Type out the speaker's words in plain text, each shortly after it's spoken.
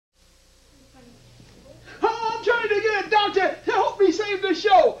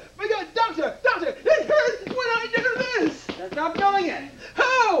show. We got doctor, it hurts when I do this. Stop doing it.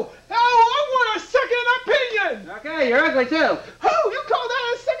 How? I want a second opinion. Okay, you're ugly too. Oh, you call that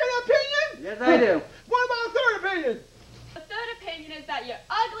a second opinion? Yes, I do. What about a third opinion? The third opinion is that you're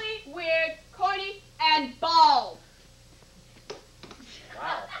ugly, weird, corny, and bald.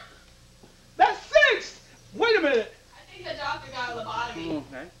 Wow. That's 6. Wait a minute. I think the doctor got a lobotomy.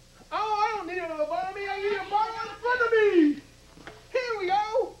 Okay. Oh, I don't need a lobotomy. I need a bottle in front of me. Here we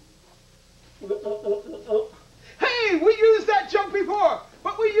go. Hey, we used that joke before,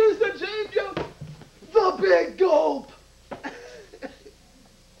 but we used the same joke. The big gulp.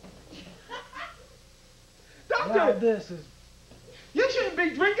 Doctor, Now this is... you shouldn't be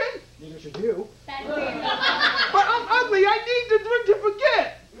drinking. Neither should you. That's weird. But I'm ugly. I need to drink to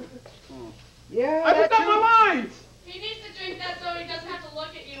forget. Yeah, I that forgot too. my lines. He needs to drink that so he doesn't have to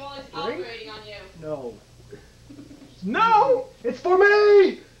look at you while he's operating on you. No. No, It's for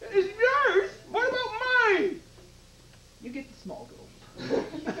me! it's yours. What about mine? You get the small gold.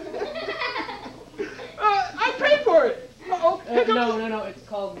 I paid for it. Uh-oh. Here comes No, it's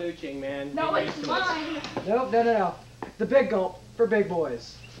called mooching, man. No, it's mine. Nope, no. The big gulp for big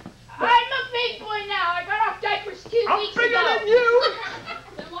boys. I'm a big boy now. I got off diapers 2 I'm weeks bigger ago. than you.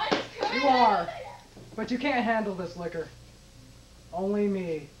 Then why is Kurt? You are. But you can't handle this liquor. Only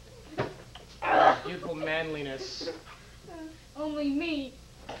me. Youthful manliness. Only me.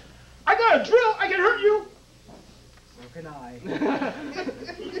 I got a drill. I can hurt you. So can I.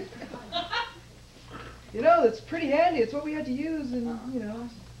 You know, it's pretty handy. It's what we had to use in,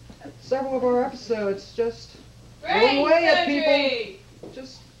 several of our episodes. Just Brain away at surgery. people.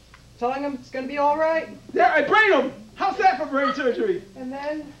 Just telling them it's going to be all right. Yeah, I brain them. How's that for brain surgery? And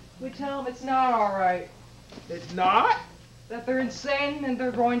then we tell them it's not all right. It's not. That they're insane and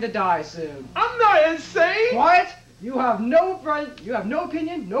they're going to die soon. I'm not insane. What? You have no right. You have no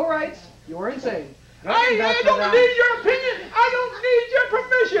opinion, no rights. You are insane. I don't need your opinion. I don't need your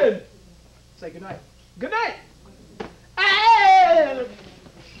permission. Say goodnight. Good night. Ah!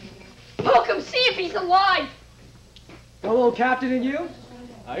 Poke him, see if he's alive. The little captain in you?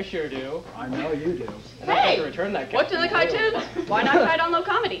 I sure do. I know you do. And I'd like to return that What's in the cartoons? Why not try it on low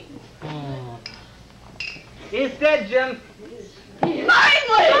comedy? He's dead, Jim. Finally!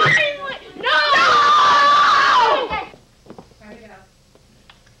 No!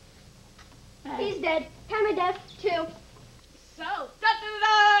 He's dead. Kind of deaf, too. So,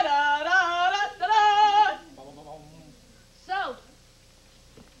 da-da-da-da-da-da-da-da. So,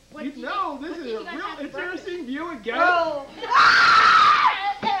 what You do know, what this do is you a guys real have for interesting view again. Oh.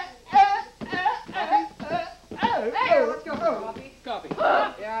 Hey, let's go. Coffee. Coffee.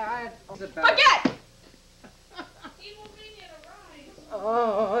 Yeah, I had. Forget!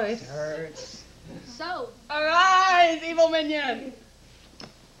 Oh, it hurts. So, arise, evil minion!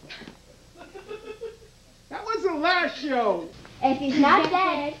 That was the last show. If he's not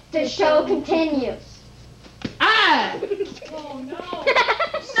dead, the show continues. Ah! Oh no!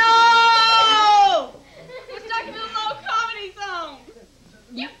 No! We're stuck in the low comedy zone!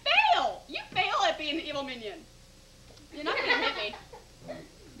 You fail! You fail at being an evil minion. You're not gonna hit me.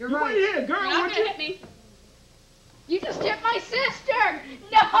 You're You right. wait here, girl. You're not would gonna you? hit me. You just hit my sister!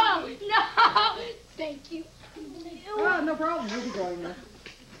 No! No! Thank you. Ah, no problem. We'll be going there.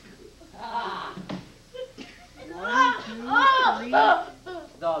 Ah. 1, 2, 3.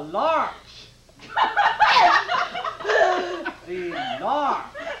 The larch. The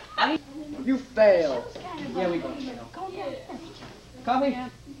larch. You failed. Yeah, we go. Coffee?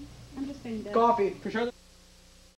 I'm just saying that. Coffee. For sure.